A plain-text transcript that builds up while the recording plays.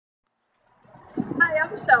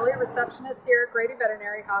I'm Shelley, receptionist here at Grady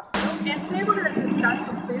Veterinary Hospital, and today we're going to discuss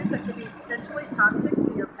some foods that could be potentially toxic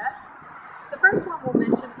to your pets. The first one we'll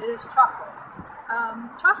mention is chocolate.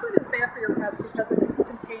 Chocolate is bad for your pets because it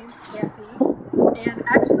contains caffeine, and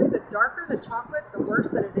actually the darker the chocolate, the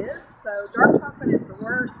worse that it is. So dark chocolate is the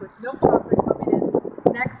worst, with milk chocolate coming in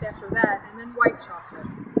next after that, and then white chocolate.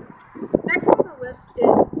 Next on the list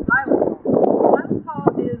is xylitol.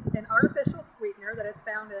 Xylitol is an artificial sweetener that is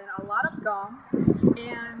found in a lot of gums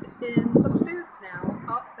and in some foods now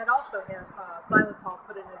that also have xylitol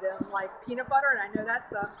put into them, like peanut butter, and I know that's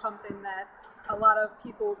something that a lot of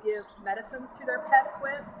people give medicines to their pets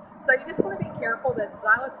with. So you just want to be careful that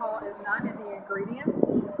xylitol is not in the ingredients.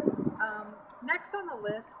 Next on the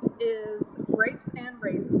list is grapes and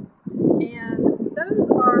raisins, and those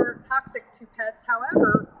are toxic to pets.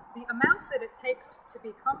 However, the amount that it takes to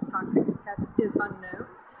become toxic to pets is unknown.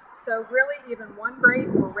 So really, even one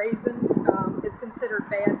grape or raisin is considered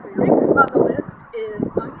bad for your pets. Next on the list is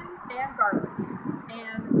onions and garlic,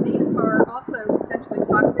 and these are also potentially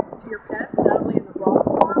toxic to your pets, not only in the raw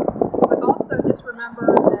form, but also just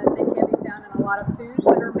remember that they can be found in a lot of foods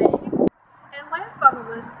that are made. And last on the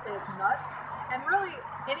list is nuts. And really,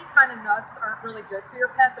 any kind of nuts aren't really good for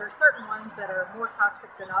your pet. There are certain ones that are more toxic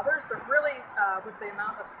than others, but really, with the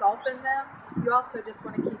amount of salt in them, you also just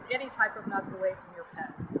want to keep any type of nuts away from your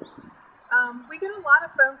pet. We get a lot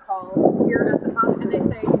of phone calls here at the hospital, and they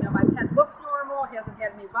say, my pet looks normal, he hasn't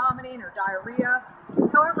had any vomiting or diarrhea.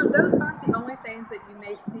 However, those aren't the only things that you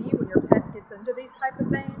may see when your pet gets into these type of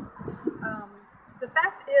things. The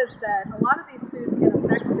fact is that a lot of these foods can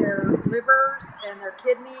affect their livers and their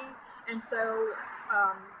kidney, and so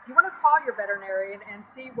you want to call your veterinarian and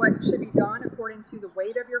see what should be done according to the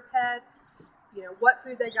weight of your pet, what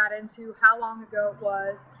food they got into, how long ago it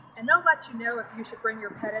was, and they'll let you know if you should bring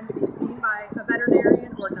your pet in to be seen by a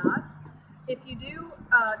veterinarian or not. If you do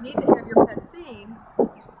need to have your pet seen,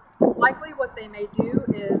 likely what they may do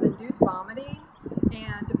is induce vomiting,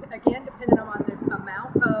 and again, depending on the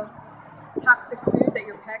amount of toxic food that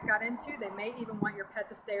your pet got into, they may even want your pet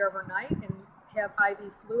to stay overnight and have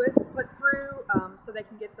IV fluids put through so they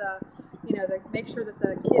can get make sure that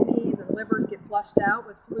the kidneys and livers get flushed out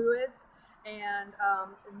with fluids. And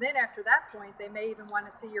then after that point, they may even want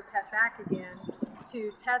to see your pet back again to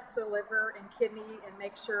test the liver and kidney and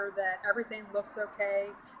make sure that everything looks okay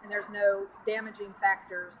and there's no damaging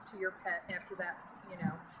factors to your pet after that,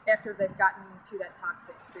 after they've gotten to that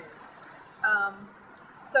toxic food.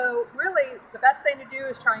 So really, the best thing to do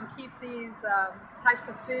is try and keep these types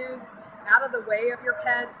of foods out of the way of your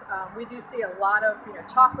pets. We do see a lot of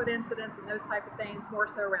chocolate incidents and those type of things, more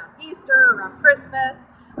so around Easter, around Christmas.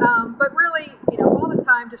 But really, all the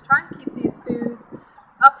time, just try and keep these foods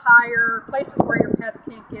up higher, places where your pets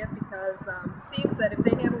can't get, because it seems that if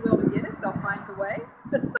they have a